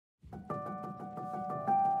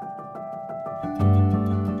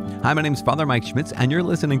Hi, my name is Father Mike Schmitz, and you're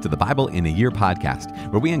listening to the Bible in a Year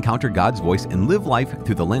podcast, where we encounter God's voice and live life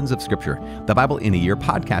through the lens of Scripture. The Bible in a Year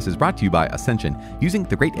podcast is brought to you by Ascension. Using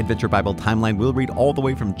the Great Adventure Bible timeline, we'll read all the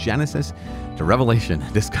way from Genesis to Revelation,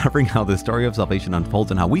 discovering how the story of salvation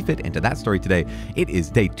unfolds and how we fit into that story today. It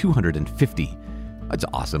is day 250. That's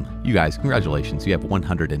awesome. You guys, congratulations. You have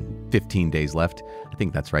 115 days left. I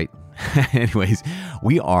think that's right. Anyways,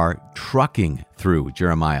 we are trucking through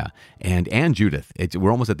Jeremiah and Judith.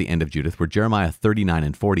 We're almost at the end of Judith. We're Jeremiah 39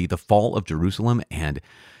 and 40, the fall of Jerusalem. And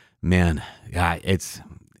man, it's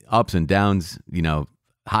ups and downs,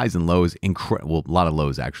 highs and lows, a lot of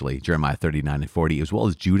lows actually, Jeremiah 39 and 40, as well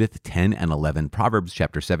as Judith 10 and 11, Proverbs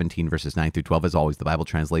chapter 17, verses 9 through 12. As always, the Bible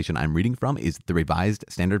translation I'm reading from is the Revised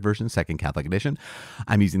Standard Version, Second Catholic Edition.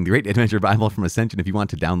 I'm using the Great Adventure Bible from Ascension. If you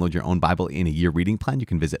want to download your own Bible in a Year reading plan, you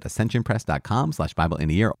can visit ascensionpress.com/Bible in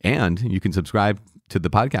a Year. And you can subscribe to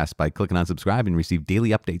the podcast by clicking on subscribe and receive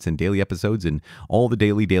daily updates and daily episodes and all the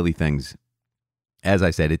daily things. As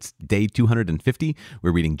I said, it's day 250.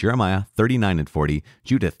 We're reading Jeremiah 39 and 40,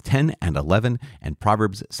 Judith 10 and 11, and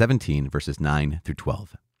Proverbs 17, verses 9 through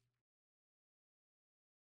 12.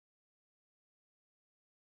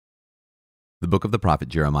 The book of the prophet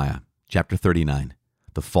Jeremiah, chapter 39,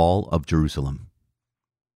 the fall of Jerusalem.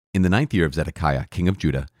 In the 9th year of Zedekiah, king of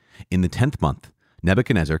Judah, in the 10th month,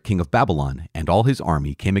 Nebuchadnezzar, king of Babylon, and all his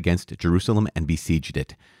army came against Jerusalem and besieged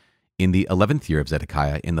it. In the 11th year of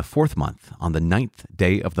Zedekiah, in the 4th month, on the 9th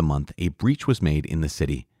day of the month, a breach was made in the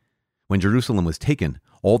city. When Jerusalem was taken,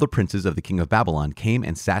 all the princes of the king of Babylon came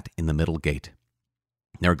and sat in the middle gate.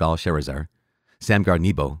 Nergal-Sharezer,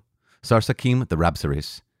 Samgar-Nebo, Sarsakim the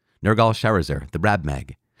Rabsaris, Nergal-Sharezer the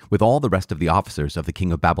Rabmag, with all the rest of the officers of the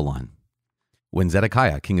king of Babylon. When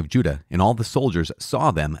Zedekiah, king of Judah, and all the soldiers saw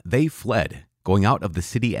them, they fled, going out of the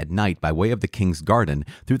city at night by way of the king's garden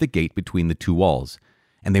through the gate between the two walls,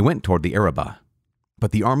 and they went toward the Arabah.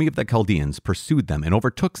 But the army of the Chaldeans pursued them and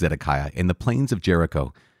overtook Zedekiah in the plains of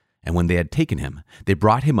Jericho. And when they had taken him, they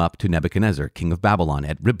brought him up to Nebuchadnezzar, king of Babylon,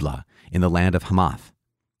 at Riblah, in the land of Hamath.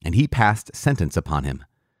 And he passed sentence upon him.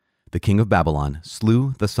 The king of Babylon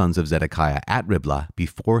slew the sons of Zedekiah at Riblah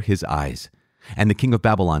before his eyes. And the king of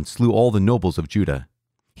Babylon slew all the nobles of Judah.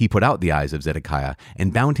 He put out the eyes of Zedekiah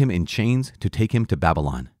and bound him in chains to take him to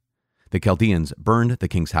Babylon. The Chaldeans burned the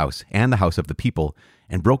king's house and the house of the people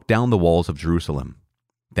and broke down the walls of Jerusalem.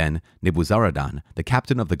 Then Nebuzaradan, the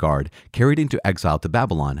captain of the guard, carried into exile to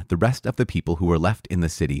Babylon the rest of the people who were left in the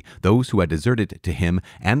city, those who had deserted to him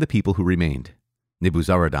and the people who remained.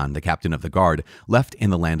 Nebuzaradan, the captain of the guard, left in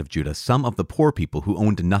the land of Judah some of the poor people who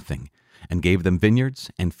owned nothing, and gave them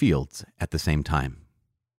vineyards and fields at the same time.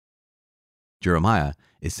 Jeremiah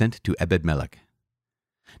is sent to Ebed-Melech.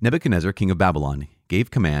 Nebuchadnezzar, king of Babylon,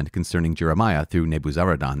 gave command concerning Jeremiah through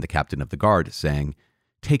Nebuzaradan, the captain of the guard, saying,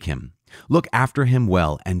 "Take him, look after him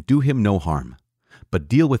well, and do him no harm, but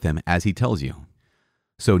deal with him as he tells you."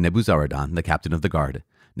 So Nebuzaradan, the captain of the guard,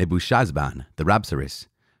 Nebushazban, the Rabsaris,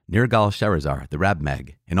 Nergal-Sharezer, the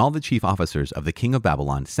Rabmag, and all the chief officers of the king of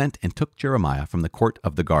Babylon sent and took Jeremiah from the court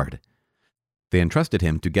of the guard. They entrusted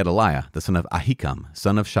him to Gedaliah, the son of Ahikam,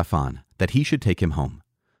 son of Shaphan, that he should take him home.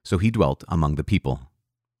 So he dwelt among the people.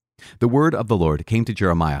 The word of the Lord came to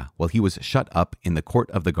Jeremiah while he was shut up in the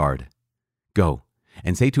court of the guard. "Go,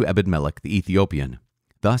 and say to Ebed-Melech the Ethiopian,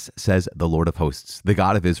 Thus says the Lord of hosts, the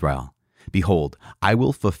God of Israel, Behold, I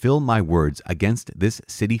will fulfill my words against this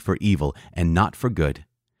city for evil and not for good,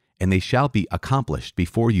 and they shall be accomplished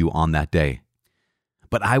before you on that day.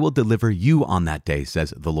 But I will deliver you on that day,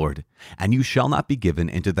 says the Lord, and you shall not be given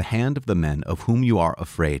into the hand of the men of whom you are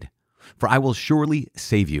afraid. For I will surely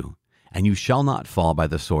save you, and you shall not fall by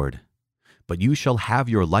the sword. But you shall have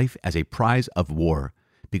your life as a prize of war,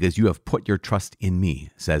 because you have put your trust in me,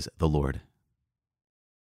 says the Lord."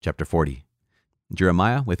 Chapter 40.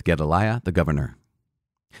 Jeremiah with Gedaliah the governor.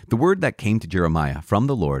 The word that came to Jeremiah from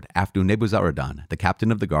the Lord after Nebuzaradan, the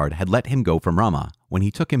captain of the guard, had let him go from Ramah, when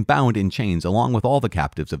he took him bound in chains along with all the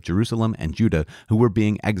captives of Jerusalem and Judah who were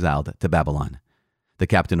being exiled to Babylon. The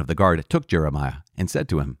captain of the guard took Jeremiah and said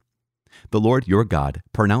to him, "The Lord your God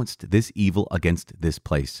pronounced this evil against this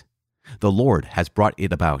place. The Lord has brought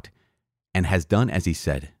it about, and has done as he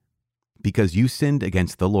said. Because you sinned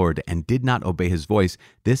against the Lord and did not obey his voice,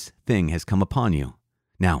 this thing has come upon you.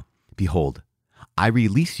 Now, behold, I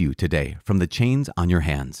release you today from the chains on your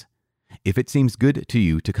hands. If it seems good to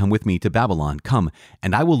you to come with me to Babylon, come,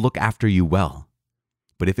 and I will look after you well.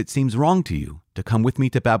 But if it seems wrong to you to come with me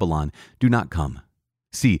to Babylon, do not come.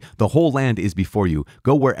 See, the whole land is before you.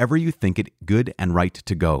 Go wherever you think it good and right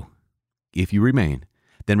to go. If you remain,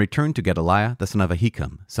 Then return to Gedaliah the son of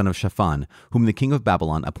Ahikam, son of Shaphan, whom the king of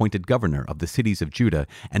Babylon appointed governor of the cities of Judah,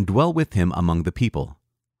 and dwell with him among the people.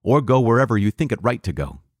 Or go wherever you think it right to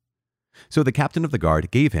go." So the captain of the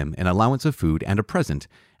guard gave him an allowance of food and a present,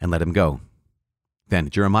 and let him go. Then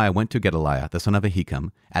Jeremiah went to Gedaliah the son of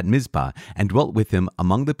Ahikam at Mizpah, and dwelt with him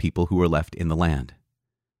among the people who were left in the land.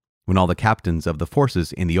 When all the captains of the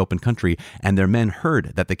forces in the open country and their men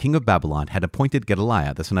heard that the king of Babylon had appointed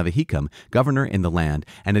Gedaliah the son of Ahikam governor in the land,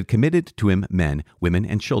 and had committed to him men, women,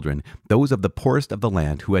 and children, those of the poorest of the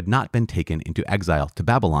land who had not been taken into exile to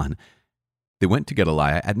Babylon, they went to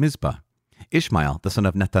Gedaliah at Mizpah: Ishmael the son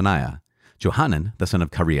of Nethaniah, Johanan the son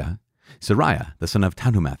of Kareah, Seraiah the son of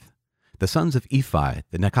Tanhumeth, the sons of Ephi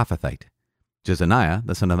the Nekophathite, Jezaniah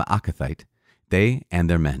the son of Maacathite, they and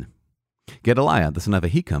their men. Gedaliah the son of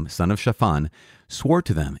Ahikam, son of Shaphan, swore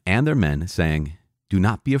to them and their men, saying, "Do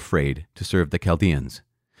not be afraid to serve the Chaldeans.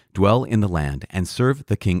 Dwell in the land, and serve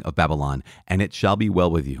the king of Babylon, and it shall be well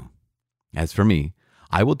with you. As for me,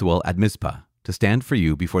 I will dwell at Mizpah, to stand for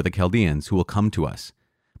you before the Chaldeans who will come to us.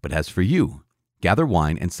 But as for you, gather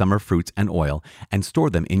wine and summer fruits and oil, and store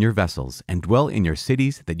them in your vessels, and dwell in your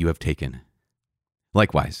cities that you have taken."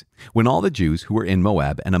 Likewise, when all the Jews who were in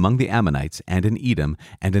Moab and among the Ammonites and in Edom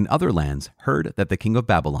and in other lands heard that the king of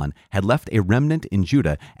Babylon had left a remnant in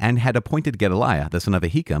Judah and had appointed Gedaliah the son of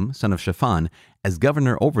Ahikam, son of Shaphan, as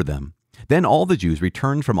governor over them, then all the Jews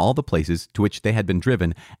returned from all the places to which they had been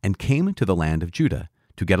driven and came to the land of Judah,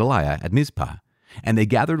 to Gedaliah at Mizpah, and they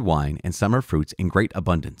gathered wine and summer fruits in great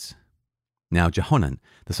abundance. Now Johanan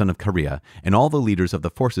the son of Kareah and all the leaders of the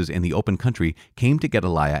forces in the open country came to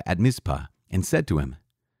Gedaliah at Mizpah, and said to him,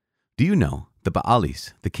 "Do you know that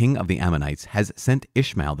Baalis, the king of the Ammonites, has sent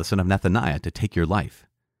Ishmael the son of Nethaniah to take your life?"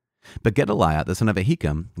 But Gedaliah the son of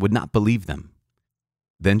Ahikam would not believe them.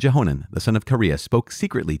 Then Johanan the son of Kareah spoke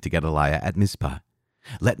secretly to Gedaliah at Mizpah,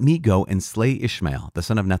 "Let me go and slay Ishmael the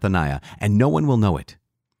son of Nethaniah, and no one will know it.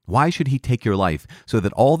 Why should he take your life, so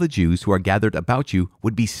that all the Jews who are gathered about you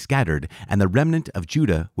would be scattered, and the remnant of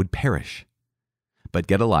Judah would perish?" But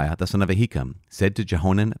Gedaliah the son of Ahikam said to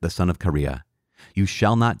Johanan the son of Kareah, "You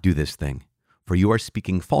shall not do this thing, for you are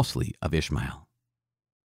speaking falsely of Ishmael."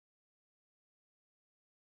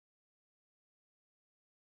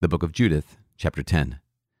 The Book of Judith, chapter 10.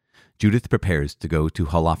 Judith prepares to go to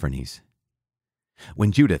Holofernes.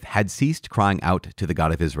 When Judith had ceased crying out to the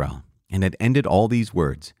God of Israel, and had ended all these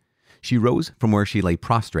words, she rose from where she lay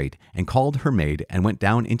prostrate, and called her maid, and went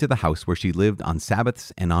down into the house where she lived on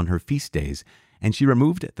Sabbaths and on her feast days, and she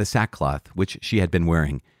removed the sackcloth which she had been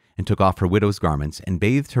wearing, and took off her widow's garments, and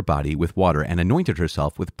bathed her body with water, and anointed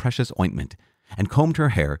herself with precious ointment, and combed her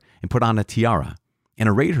hair, and put on a tiara, and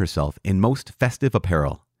arrayed herself in most festive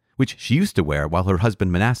apparel, which she used to wear while her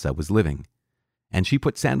husband Manasseh was living. And she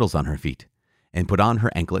put sandals on her feet, and put on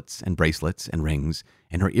her anklets, and bracelets, and rings,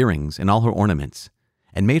 and her earrings, and all her ornaments,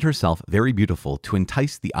 and made herself very beautiful to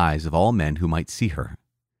entice the eyes of all men who might see her.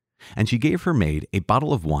 And she gave her maid a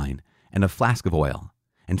bottle of wine, and a flask of oil,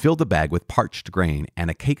 and filled the bag with parched grain, and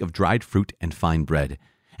a cake of dried fruit and fine bread,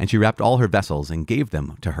 and she wrapped all her vessels, and gave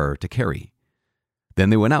them to her to carry. Then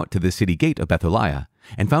they went out to the city gate of Bethaliah,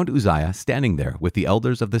 and found Uzziah standing there with the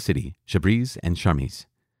elders of the city, Shabriz and Sharmis.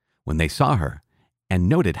 When they saw her, and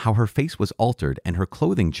noted how her face was altered and her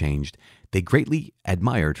clothing changed, they greatly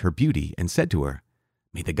admired her beauty, and said to her,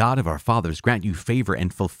 "May the God of our fathers grant you favor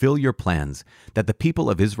and fulfill your plans, that the people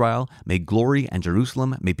of Israel may glory and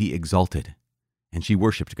Jerusalem may be exalted." And she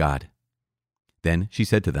worshipped God. Then she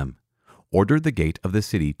said to them, "Order the gate of the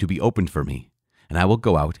city to be opened for me, and I will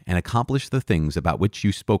go out and accomplish the things about which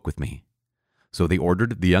you spoke with me." So they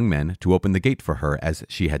ordered the young men to open the gate for her, as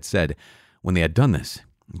she had said. When they had done this,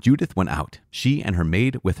 Judith went out, she and her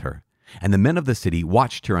maid with her, and the men of the city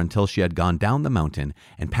watched her until she had gone down the mountain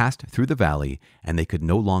and passed through the valley, and they could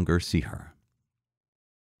no longer see her.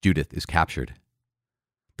 Judith is captured.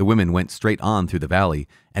 The women went straight on through the valley,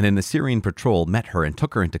 and an Assyrian patrol met her and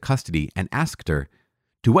took her into custody and asked her,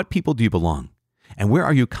 "To what people do you belong? And where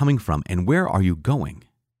are you coming from, and where are you going?"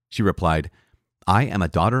 She replied, "I am a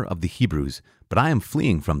daughter of the Hebrews, but I am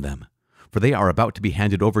fleeing from them, for they are about to be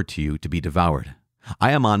handed over to you to be devoured.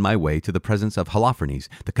 I am on my way to the presence of Holofernes,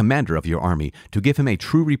 the commander of your army, to give him a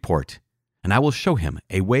true report, and I will show him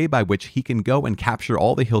a way by which he can go and capture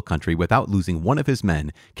all the hill country without losing one of his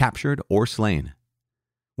men, captured or slain."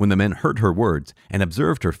 When the men heard her words and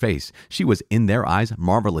observed her face, she was in their eyes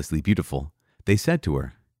marvelously beautiful. They said to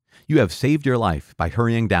her, "You have saved your life by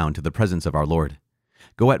hurrying down to the presence of our Lord.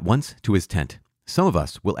 Go at once to his tent. Some of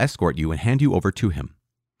us will escort you and hand you over to him.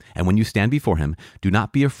 And when you stand before him, do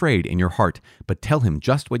not be afraid in your heart, but tell him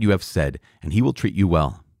just what you have said, and he will treat you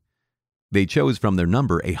well." They chose from their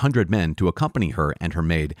number 100 men to accompany her and her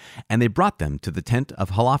maid, and they brought them to the tent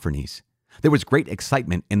of Holofernes. There was great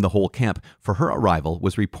excitement in the whole camp, for her arrival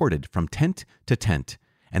was reported from tent to tent,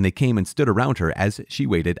 and they came and stood around her as she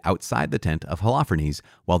waited outside the tent of Holofernes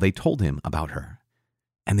while they told him about her.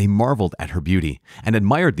 And they marveled at her beauty, and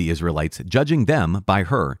admired the Israelites, judging them by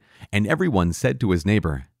her. And everyone said to his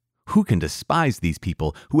neighbor, "Who can despise these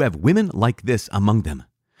people who have women like this among them?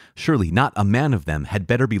 Surely not a man of them had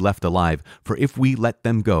better be left alive, for if we let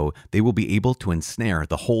them go, they will be able to ensnare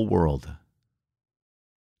the whole world."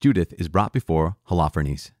 Judith is brought before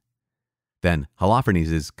Holofernes. Then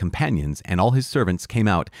Holofernes' companions and all his servants came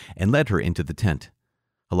out and led her into the tent.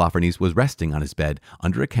 Holofernes was resting on his bed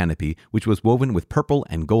under a canopy which was woven with purple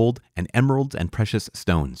and gold and emeralds and precious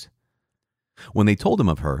stones. When they told him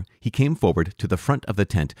of her, he came forward to the front of the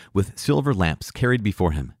tent with silver lamps carried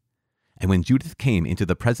before him. And when Judith came into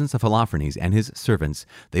the presence of Holofernes and his servants,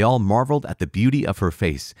 they all marveled at the beauty of her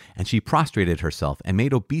face, and she prostrated herself and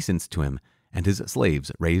made obeisance to him, and his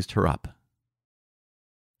slaves raised her up.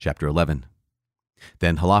 Chapter 11.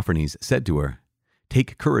 Then Holofernes said to her,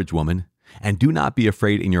 "Take courage, woman, and do not be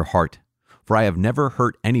afraid in your heart, for I have never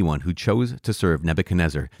hurt anyone who chose to serve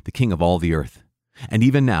Nebuchadnezzar, the king of all the earth. And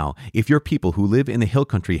even now, if your people who live in the hill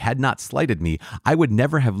country had not slighted me, I would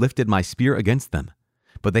never have lifted my spear against them.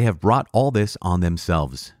 But they have brought all this on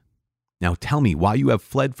themselves. Now tell me why you have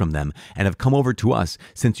fled from them and have come over to us,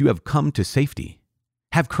 since you have come to safety.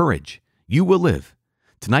 Have courage, you will live,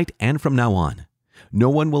 tonight and from now on. No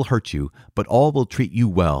one will hurt you, but all will treat you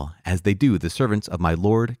well, as they do the servants of my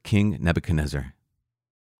lord King Nebuchadnezzar."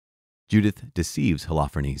 Judith deceives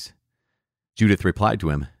Holofernes. Judith replied to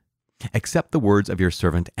him, "Accept the words of your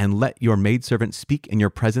servant, and let your maidservant speak in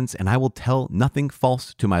your presence, and I will tell nothing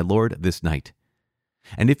false to my lord this night.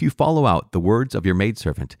 And if you follow out the words of your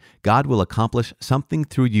maidservant, God will accomplish something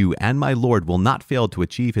through you, and my lord will not fail to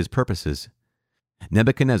achieve his purposes.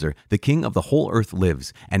 Nebuchadnezzar, the king of the whole earth,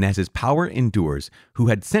 lives, and as his power endures, who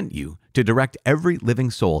had sent you to direct every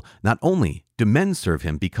living soul. Not only do men serve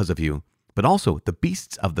him because of you, but also the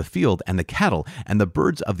beasts of the field and the cattle and the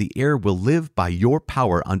birds of the air will live by your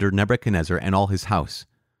power under Nebuchadnezzar and all his house.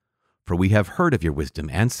 For we have heard of your wisdom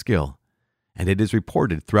and skill, and it is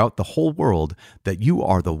reported throughout the whole world that you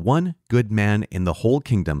are the one good man in the whole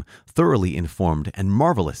kingdom, thoroughly informed and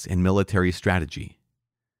marvelous in military strategy.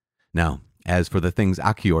 Now, as for the things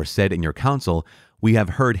Achior said in your council, we have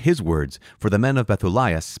heard his words, for the men of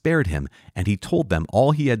Bethuliah spared him, and he told them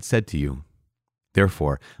all he had said to you.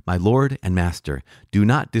 Therefore, my lord and master, do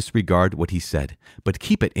not disregard what he said, but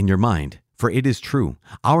keep it in your mind, for it is true.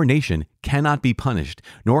 Our nation cannot be punished,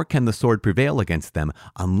 nor can the sword prevail against them,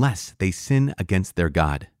 unless they sin against their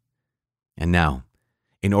God. And now,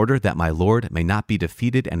 in order that my lord may not be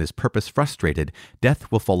defeated and his purpose frustrated,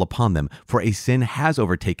 death will fall upon them, for a sin has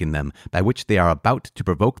overtaken them, by which they are about to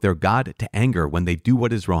provoke their God to anger when they do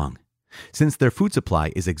what is wrong. Since their food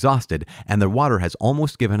supply is exhausted and their water has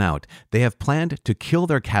almost given out, they have planned to kill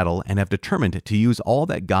their cattle and have determined to use all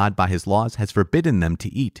that God by his laws has forbidden them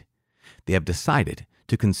to eat. They have decided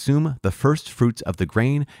to consume the first fruits of the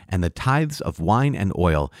grain and the tithes of wine and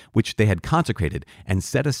oil, which they had consecrated and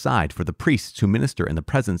set aside for the priests who minister in the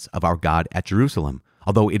presence of our God at Jerusalem,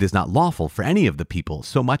 although it is not lawful for any of the people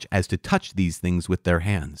so much as to touch these things with their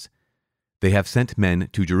hands. They have sent men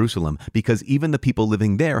to Jerusalem, because even the people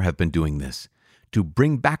living there have been doing this, to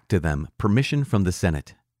bring back to them permission from the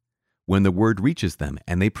Senate. When the word reaches them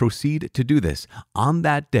and they proceed to do this, on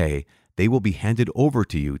that day they will be handed over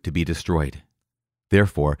to you to be destroyed.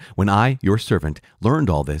 Therefore, when I, your servant, learned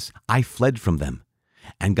all this, I fled from them.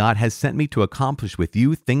 And God has sent me to accomplish with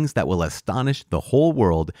you things that will astonish the whole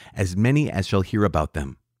world, as many as shall hear about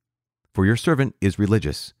them. For your servant is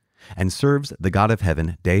religious, and serves the God of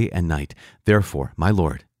heaven day and night. Therefore, my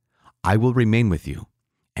Lord, I will remain with you.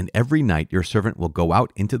 And every night your servant will go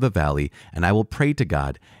out into the valley, and I will pray to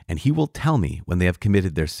God, and he will tell me when they have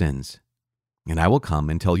committed their sins. And I will come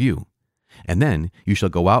and tell you. And then you shall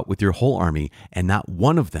go out with your whole army, and not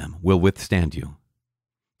one of them will withstand you.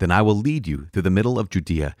 Then I will lead you through the middle of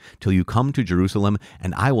Judea till you come to Jerusalem,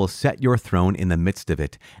 and I will set your throne in the midst of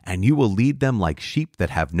it, and you will lead them like sheep that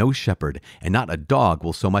have no shepherd, and not a dog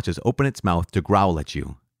will so much as open its mouth to growl at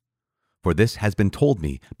you. For this has been told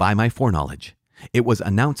me by my foreknowledge. It was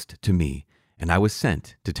announced to me, and I was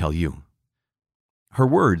sent to tell you." Her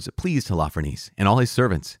words pleased Holofernes and all his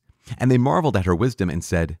servants, and they marveled at her wisdom and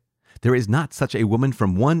said, "There is not such a woman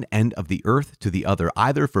from one end of the earth to the other,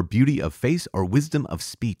 either for beauty of face or wisdom of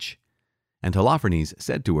speech." And Holofernes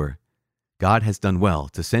said to her, "God has done well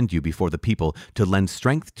to send you before the people, to lend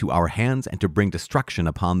strength to our hands and to bring destruction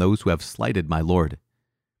upon those who have slighted my lord."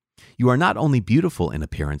 You are not only beautiful in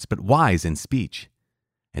appearance, but wise in speech.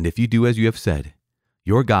 And if you do as you have said,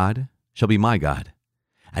 your God shall be my God,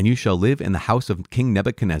 and you shall live in the house of King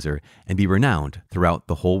Nebuchadnezzar and be renowned throughout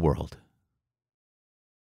the whole world.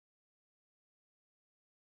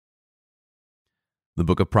 The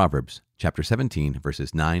book of Proverbs, chapter 17,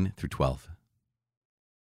 verses 9 through 12.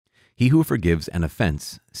 He who forgives an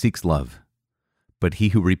offense seeks love, but he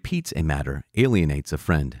who repeats a matter alienates a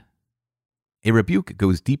friend. A rebuke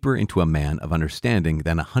goes deeper into a man of understanding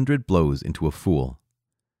than 100 blows into a fool.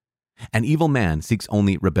 An evil man seeks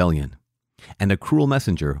only rebellion, and a cruel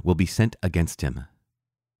messenger will be sent against him.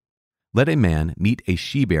 Let a man meet a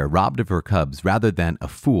she-bear robbed of her cubs rather than a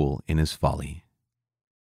fool in his folly.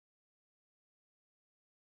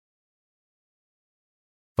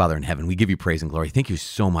 Father in heaven, we give you praise and glory. Thank you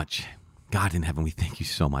so much. God in heaven, we thank you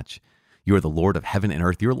so much. You are the Lord of heaven and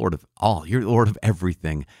earth. You're Lord of all. You're Lord of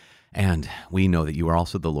everything. And we know that you are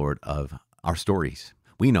also the Lord of our stories.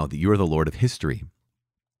 We know that you are the Lord of history.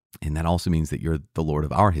 And that also means that you're the Lord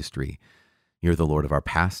of our history. You're the Lord of our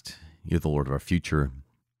past. You're the Lord of our future.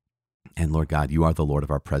 And Lord God, you are the Lord of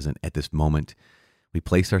our present at this moment. We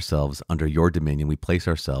place ourselves under your dominion. We place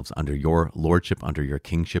ourselves under your lordship, under your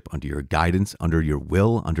kingship, under your guidance, under your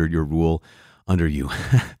will, under your rule, under you,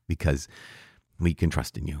 because we can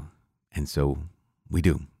trust in you. And so we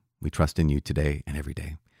do. We trust in you today and every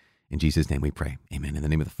day. In Jesus' name we pray. Amen. In the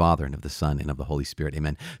name of the Father and of the Son and of the Holy Spirit.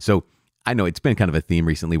 Amen. So I know it's been kind of a theme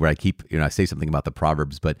recently where I say something about the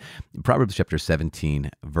Proverbs, but Proverbs chapter 17,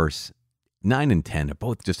 verse 9 and 10 are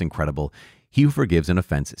both just incredible. He who forgives an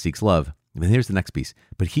offense seeks love. And here's the next piece.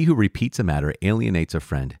 But he who repeats a matter alienates a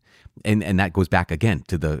friend. And that goes back again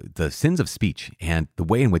to the sins of speech and the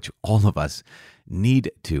way in which all of us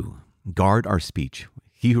need to guard our speech.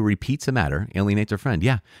 He who repeats a matter alienates a friend.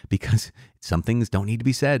 Yeah, because some things don't need to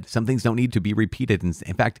be said. Some things don't need to be repeated. And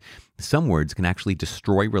in fact, some words can actually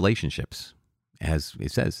destroy relationships. As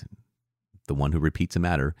it says, the one who repeats a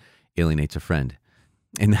matter alienates a friend.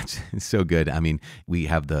 And that's so good. I mean, we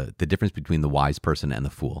have the difference between the wise person and the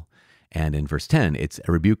fool. And in verse 10, it's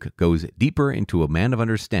a rebuke goes deeper into a man of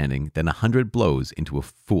understanding than 100 blows into a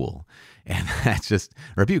fool. And that's just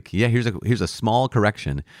rebuke. Yeah, here's a small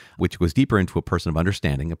correction, which goes deeper into a person of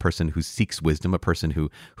understanding, a person who seeks wisdom, a person who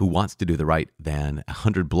wants to do the right, than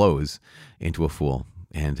 100 blows into a fool.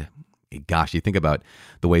 And gosh, you think about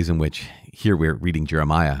the ways in which here we're reading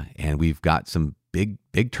Jeremiah, and we've got some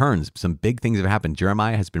big turns, some big things have happened.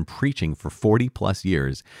 Jeremiah has been preaching for 40 plus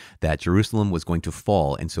years that Jerusalem was going to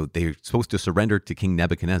fall. And so they're supposed to surrender to King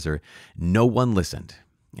Nebuchadnezzar. No one listened.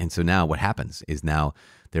 And so now what happens is now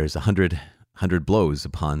there's 100 blows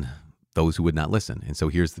upon those who would not listen. And so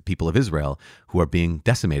here's the people of Israel who are being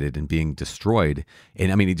decimated and being destroyed.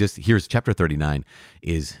 And I mean, here's chapter 39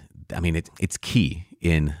 it's key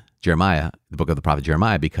in Jeremiah, the book of the prophet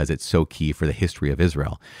Jeremiah, because it's so key for the history of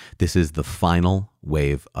Israel. This is the final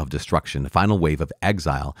wave of destruction, the final wave of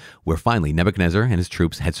exile, where finally Nebuchadnezzar and his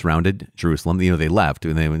troops had surrounded Jerusalem. They left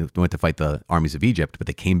and they went to fight the armies of Egypt, but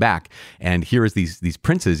they came back. And here is these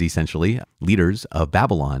princes, essentially, leaders of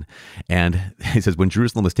Babylon. And it says, when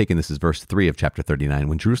Jerusalem was taken, this is verse 3 of chapter 39,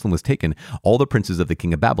 when Jerusalem was taken, all the princes of the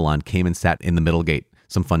king of Babylon came and sat in the middle gate.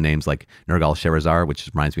 Some fun names like Nergal-Sharezer, which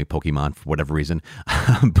reminds me of Pokemon for whatever reason.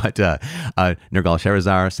 But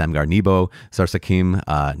Nergal-Sharezer, Samgar-Nebo, Sarsakim,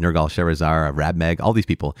 Nergal-Sharezer, Rabmeg, all these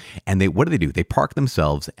people. And what do? They park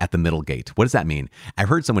themselves at the middle gate. What does that mean? I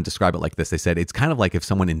heard someone describe it like this. They said it's kind of like if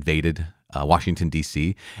someone invaded Washington,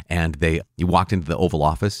 D.C., and you walked into the Oval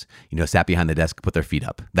Office, sat behind the desk, put their feet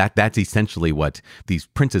up. That's essentially what these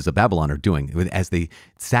princes of Babylon are doing. As they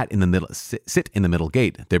sit in the middle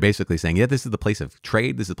gate, they're basically saying, yeah, this is the place of trade.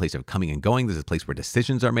 This is the place of coming and going. This is the place where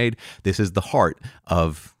decisions are made. This is the heart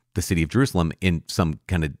of the city of Jerusalem in some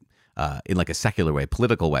kind of, in like a secular way,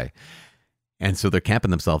 political way. And so they're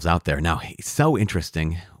camping themselves out there. Now, it's so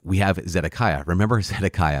interesting. We have Zedekiah. Remember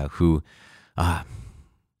Zedekiah, who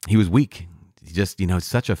he was weak. Just,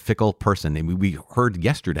 such a fickle person. And we heard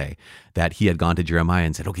yesterday that he had gone to Jeremiah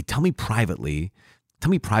and said, okay, tell me privately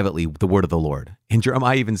the word of the Lord. And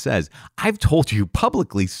Jeremiah even says, I've told you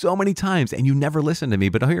publicly so many times and you never listen to me,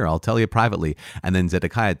 but here, I'll tell you privately. And then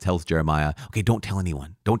Zedekiah tells Jeremiah, okay, don't tell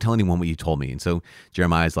anyone what you told me. And so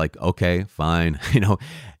Jeremiah's like, okay, fine,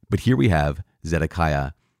 but here we have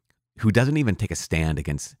Zedekiah, who doesn't even take a stand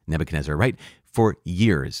against Nebuchadnezzar, right? For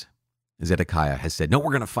years, Zedekiah has said, no,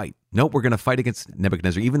 we're going to fight. No, we're going to fight against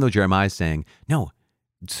Nebuchadnezzar, even though Jeremiah is saying, no,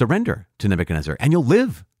 surrender to Nebuchadnezzar and you'll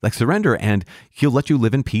live. Like surrender and he'll let you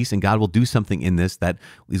live in peace and God will do something in this that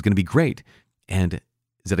is going to be great. And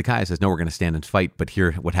Zedekiah says, no, we're going to stand and fight. But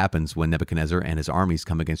here, what happens when Nebuchadnezzar and his armies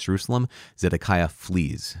come against Jerusalem? Zedekiah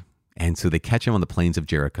flees. And so they catch him on the plains of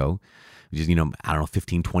Jericho, which is,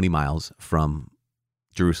 15, 20 miles from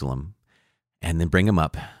Jerusalem, and then bring him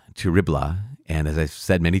up to Riblah. And as I've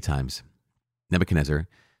said many times, Nebuchadnezzar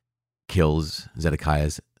kills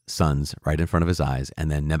Zedekiah's sons right in front of his eyes, and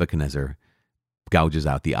then Nebuchadnezzar gouges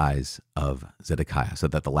out the eyes of Zedekiah so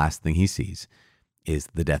that the last thing he sees is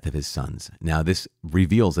the death of his sons. Now, this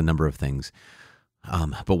reveals a number of things,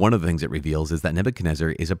 but one of the things it reveals is that Nebuchadnezzar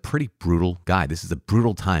is a pretty brutal guy. This is a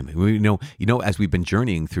brutal time. As we've been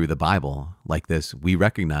journeying through the Bible like this, we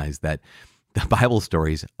recognize that the Bible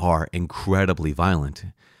stories are incredibly violent.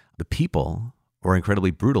 The people are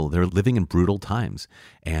incredibly brutal. They're living in brutal times,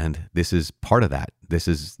 and this is part of that. This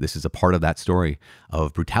is a part of that story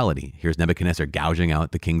of brutality. Here's Nebuchadnezzar gouging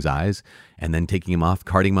out the king's eyes and then taking him off,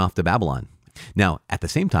 carting him off to Babylon. Now, at the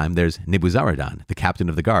same time, there's Nebuzaradan, the captain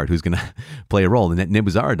of the guard, who's going to play a role. And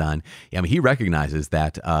Nebuzaradan, he recognizes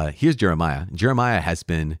that here's Jeremiah. Jeremiah has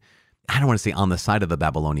been, I don't want to say on the side of the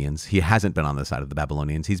Babylonians. He hasn't been on the side of the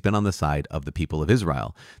Babylonians. He's been on the side of the people of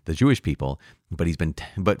Israel, the Jewish people.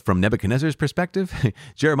 But from Nebuchadnezzar's perspective,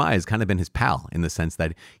 Jeremiah has kind of been his pal in the sense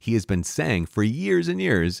that he has been saying for years and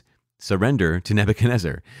years, surrender to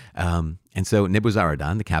Nebuchadnezzar. And so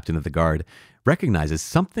Nebuzaradan, the captain of the guard, recognizes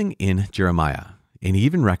something in Jeremiah. And he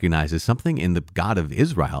even recognizes something in the God of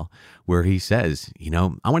Israel where he says,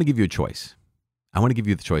 I want to give you a choice. I want to give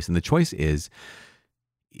you the choice. And the choice is,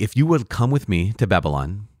 if you would come with me to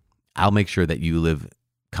Babylon, I'll make sure that you live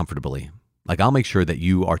comfortably. I'll make sure that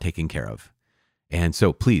you are taken care of. And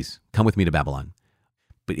so please come with me to Babylon.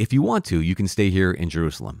 But if you want to, you can stay here in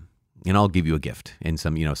Jerusalem and I'll give you a gift and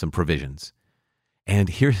some provisions. And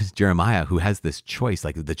here's Jeremiah who has this choice.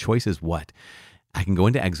 The choice is what? I can go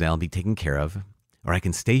into exile and be taken care of, or I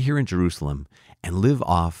can stay here in Jerusalem and live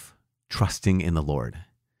off trusting in the Lord.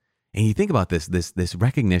 And you think about this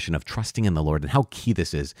recognition of trusting in the Lord and how key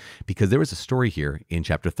this is, because there was a story here in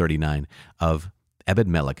chapter 39 of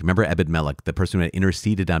Ebed-Melech. Remember Ebed-Melech, the person who had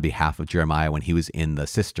interceded on behalf of Jeremiah when he was in the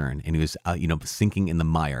cistern and he was, sinking in the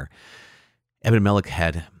mire. Ebed-Melech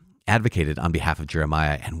had advocated on behalf of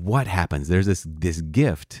Jeremiah. And what happens? There's this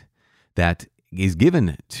gift that is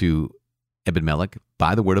given to Ebed-Melech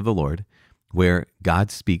by the word of the Lord, where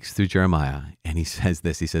God speaks through Jeremiah, and he says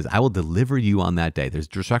this. He says, I will deliver you on that day. There's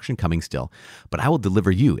destruction coming still, but I will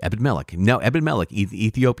deliver you, Ebed-Melech. Now, Ebed-Melech,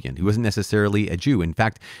 Ethiopian, he wasn't necessarily a Jew. In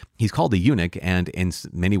fact, he's called a eunuch, and in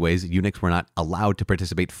many ways, eunuchs were not allowed to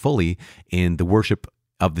participate fully in the worship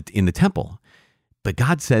in the temple. But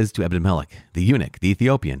God says to Ebed-Melech, the eunuch, the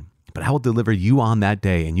Ethiopian, but I will deliver you on that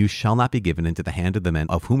day, and you shall not be given into the hand of the men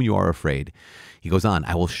of whom you are afraid. He goes on,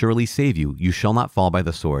 I will surely save you. You shall not fall by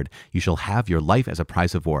the sword. You shall have your life as a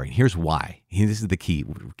prize of war. And here's why. This is the key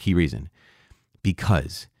reason.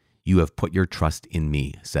 Because you have put your trust in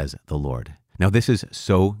me, says the Lord. Now, this is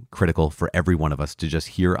so critical for every one of us to just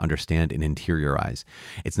hear, understand, and interiorize.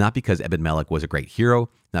 It's not because Ebed-Melech was a great hero,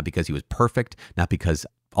 not because he was perfect, not because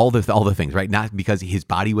all the things, right? Not because his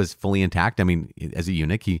body was fully intact. I mean, as a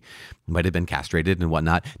eunuch, he might have been castrated and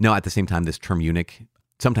whatnot. No, at the same time, this term eunuch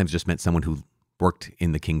sometimes just meant someone who worked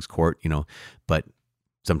in the king's court, but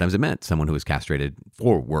sometimes it meant someone who was castrated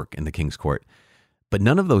for work in the king's court. But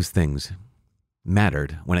none of those things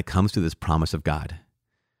mattered when it comes to this promise of God.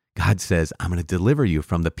 God says, I'm going to deliver you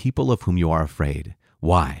from the people of whom you are afraid.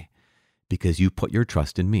 Why? Because you put your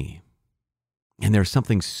trust in me. And there's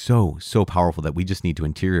something so powerful that we just need to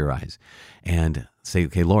interiorize and say,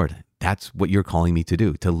 okay, Lord, that's what you're calling me to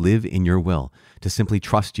do, to live in your will, to simply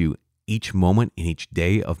trust you each moment in each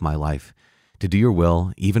day of my life, to do your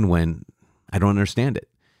will, even when I don't understand it,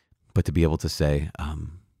 but to be able to say,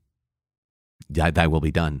 thy will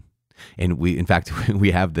be done. And we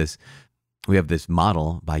have this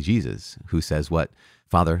model by Jesus who says, what?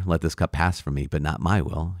 Father, let this cup pass from me, but not my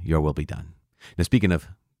will, your will be done. Now, speaking of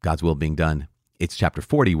God's will being done, it's chapter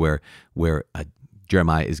 40 where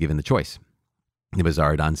Jeremiah is given the choice.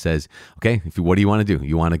 Nebuzaradan says, okay, what do you want to do?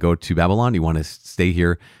 You want to go to Babylon? You want to stay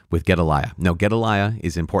here with Gedaliah? Now, Gedaliah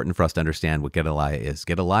is important for us to understand what Gedaliah is.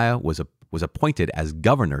 Gedaliah was appointed as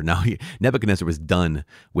governor. Now, Nebuchadnezzar was done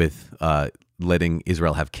with letting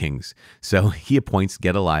Israel have kings. So he appoints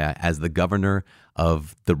Gedaliah as the governor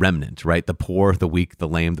of the remnant, right? The poor, the weak, the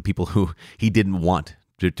lame, the people who he didn't want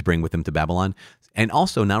to bring with him to Babylon. And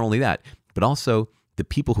also, not only that, but also the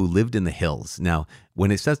people who lived in the hills. Now,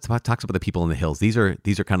 when it talks about the people in the hills, these are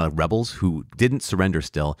kind of rebels who didn't surrender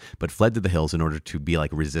still, but fled to the hills in order to be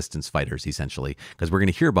like resistance fighters, essentially. Because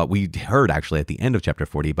we heard actually at the end of chapter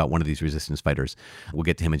 40 about one of these resistance fighters. We'll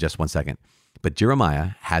get to him in just one second. But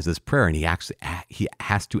Jeremiah has this prayer, and he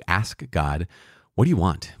has to ask God, what do you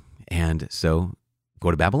want? And so,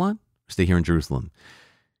 go to Babylon, stay here in Jerusalem.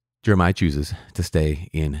 Jeremiah chooses to stay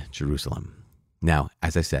in Jerusalem. Now,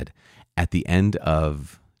 as I said, at the end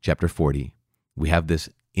of chapter 40, we have this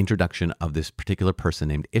introduction of this particular person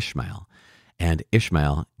named Ishmael. And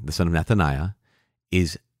Ishmael, the son of Nethaniah,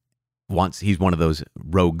 he's one of those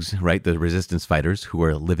rogues, right? The resistance fighters who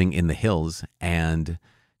are living in the hills. And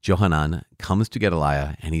Johanan comes to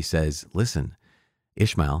Gedaliah and he says, listen,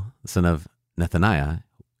 Ishmael, the son of Nethaniah,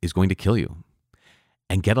 is going to kill you.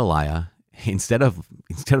 And Gedaliah, instead of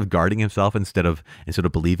guarding himself, instead of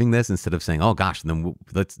believing this, instead of saying, oh gosh, then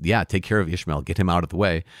let's take care of Ishmael, get him out of the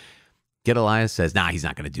way, Gedaliah says, nah, he's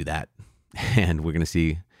not going to do that. And we're going to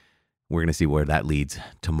see where that leads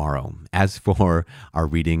tomorrow. As for our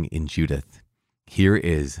reading in Judith, here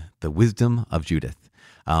is the wisdom of Judith.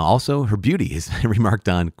 Also, her beauty is remarked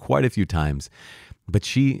on quite a few times, but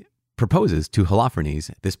she proposes to Holofernes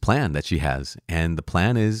this plan that she has, and the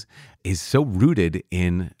plan is so rooted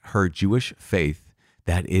in her Jewish faith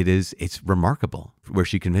that it's remarkable. Where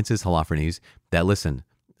she convinces Holofernes that, listen,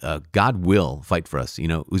 God will fight for us.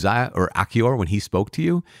 Uzziah or Achior, when he spoke to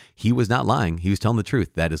you, he was not lying. He was telling the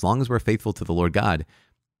truth, that as long as we're faithful to the Lord God,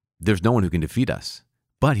 there's no one who can defeat us.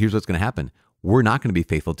 But here's what's going to happen. We're not going to be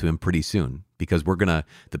faithful to him pretty soon, because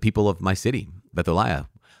the people of my city, Betheliah,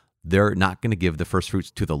 they're not going to give the first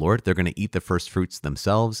fruits to the Lord. They're going to eat the first fruits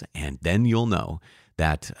themselves. And then you'll know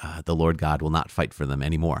that the Lord God will not fight for them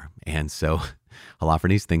anymore. And so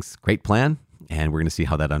Holofernes thinks, great plan. And we're going to see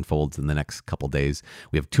how that unfolds in the next couple days.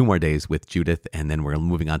 We have 2 more days with Judith, and then we're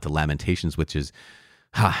moving on to Lamentations, which is,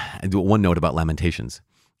 one note about Lamentations.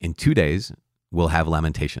 In 2 days, we'll have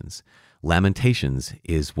Lamentations. Lamentations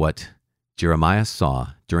is what Jeremiah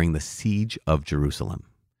saw during the siege of Jerusalem.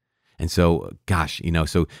 And so,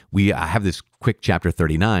 so we have this quick chapter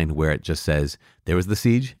 39 where it just says, there was the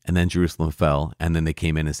siege, and then Jerusalem fell, and then they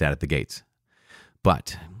came in and sat at the gates.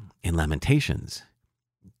 But in Lamentations,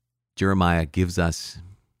 Jeremiah gives us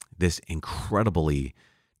this incredibly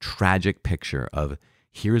tragic picture of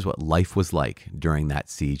here's what life was like during that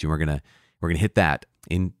siege. And we're gonna hit that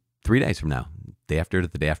in 3 days from now, the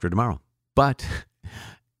day after tomorrow. But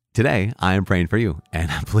today I am praying for you, and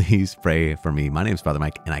please pray for me. My name is Father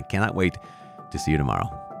Mike, and I cannot wait to see you tomorrow.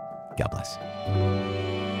 God bless.